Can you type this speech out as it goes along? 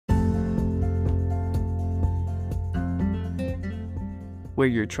Where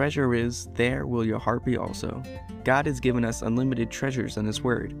your treasure is, there will your heart be also. God has given us unlimited treasures in His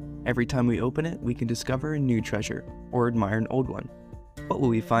Word. Every time we open it, we can discover a new treasure or admire an old one. What will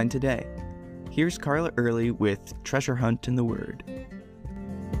we find today? Here's Carla Early with Treasure Hunt in the Word.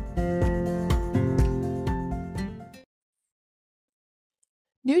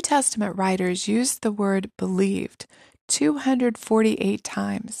 New Testament writers used the word believed 248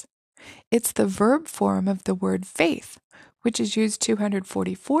 times. It's the verb form of the word faith, which is used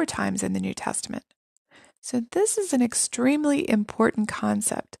 244 times in the New Testament. So this is an extremely important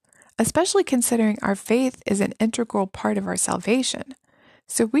concept, especially considering our faith is an integral part of our salvation.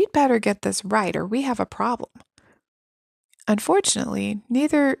 So we'd better get this right or we have a problem. Unfortunately,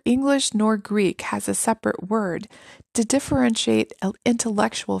 neither English nor Greek has a separate word to differentiate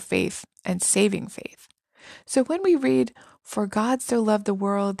intellectual faith and saving faith. So when we read, "For God so loved the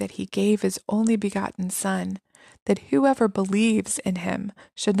world that He gave His only begotten Son, that whoever believes in Him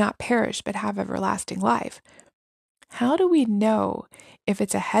should not perish but have everlasting life," how do we know if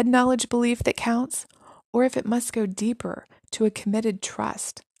it's a head knowledge belief that counts or if it must go deeper to a committed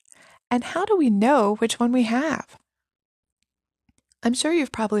trust? And how do we know which one we have? I'm sure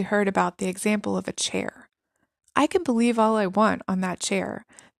you've probably heard about the example of a chair. I can believe all I want on that chair,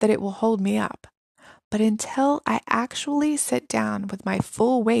 that it will hold me up. But until I actually sit down with my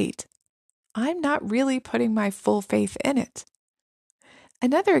full weight, I'm not really putting my full faith in it.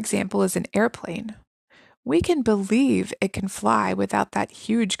 Another example is an airplane. We can believe it can fly without that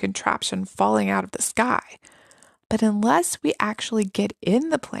huge contraption falling out of the sky. But unless we actually get in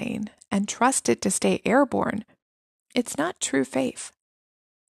the plane and trust it to stay airborne, it's not true faith.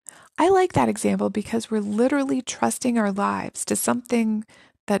 I like that example because we're literally trusting our lives to something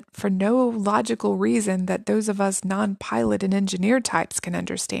that for no logical reason that those of us non-pilot and engineer types can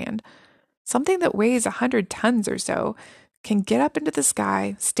understand. Something that weighs 100 tons or so can get up into the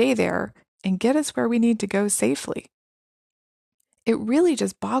sky, stay there, and get us where we need to go safely. It really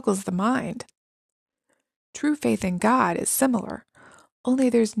just boggles the mind. True faith in God is similar.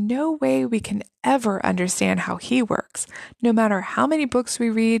 Only there's no way we can ever understand how He works, no matter how many books we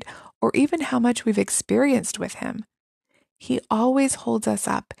read or even how much we've experienced with Him. He always holds us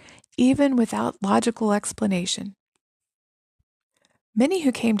up, even without logical explanation. Many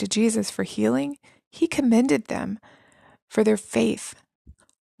who came to Jesus for healing, He commended them for their faith.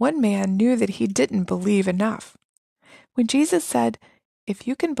 One man knew that he didn't believe enough. When Jesus said, "If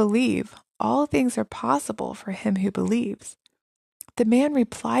you can believe, all things are possible for him who believes," the man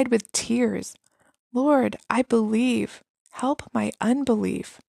replied with tears, "Lord, I believe. Help my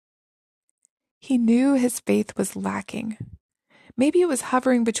unbelief." He knew his faith was lacking. Maybe it was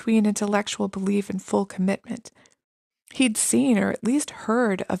hovering between intellectual belief and full commitment. He'd seen or at least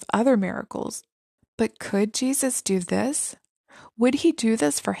heard of other miracles. But could Jesus do this? Would He do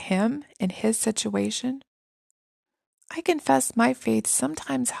this for him in his situation? I confess my faith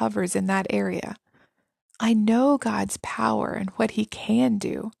sometimes hovers in that area. I know God's power and what He can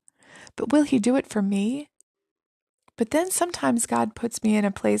do, but will He do it for me? But then sometimes God puts me in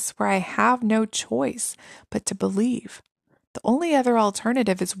a place where I have no choice but to believe. The only other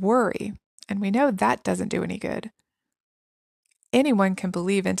alternative is worry, and we know that doesn't do any good. Anyone can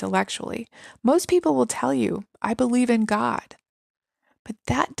believe intellectually. Most people will tell you, "I believe in God." But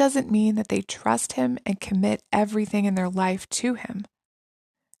that doesn't mean that they trust Him and commit everything in their life to Him.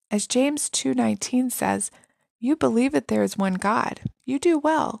 As James 2:19 says, "You believe that there is one God. You do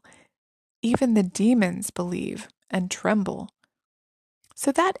well. Even the demons believe and tremble."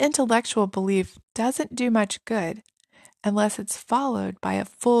 So that intellectual belief doesn't do much good unless it's followed by a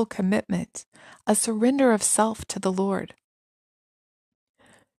full commitment, a surrender of self to the Lord.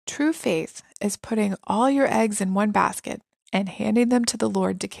 True faith is putting all your eggs in one basket and handing them to the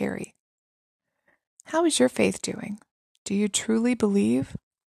Lord to carry. How is your faith doing? Do you truly believe?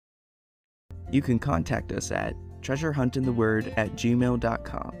 You can contact us at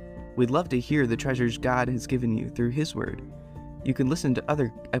treasurehuntintheword@gmail.com. We'd love to hear the treasures God has given you through His Word. You can listen to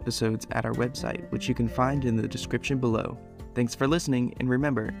other episodes at our website, which you can find in the description below. Thanks for listening, and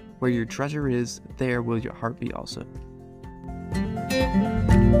remember, where your treasure is, there will your heart be also.